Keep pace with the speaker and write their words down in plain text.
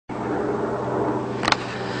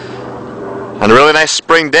really nice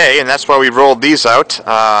spring day, and that's why we rolled these out.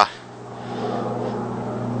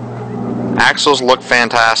 Axles look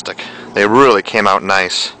fantastic. They really came out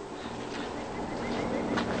nice.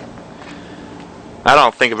 I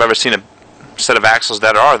don't think I've ever seen a set of axles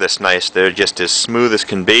that are this nice. They're just as smooth as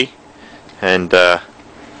can be, and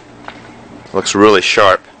looks really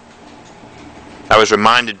sharp. I was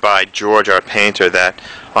reminded by George, our painter, that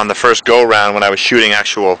on the first go-round when I was shooting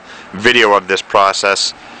actual video of this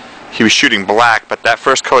process, he was shooting black, but that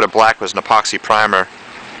first coat of black was an epoxy primer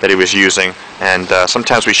that he was using, and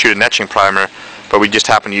sometimes we shoot an etching primer, but we just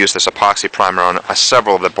happen to use this epoxy primer on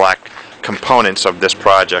several of the black components of this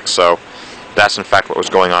project, so that's in fact what was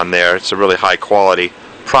going on there. It's a really high quality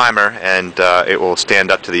primer, and it will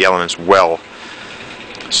stand up to the elements well.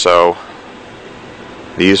 So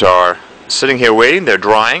these are sitting here waiting, they're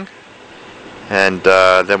drying, and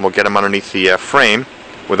then we'll get them underneath the frame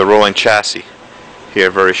with a rolling chassis here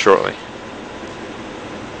very shortly.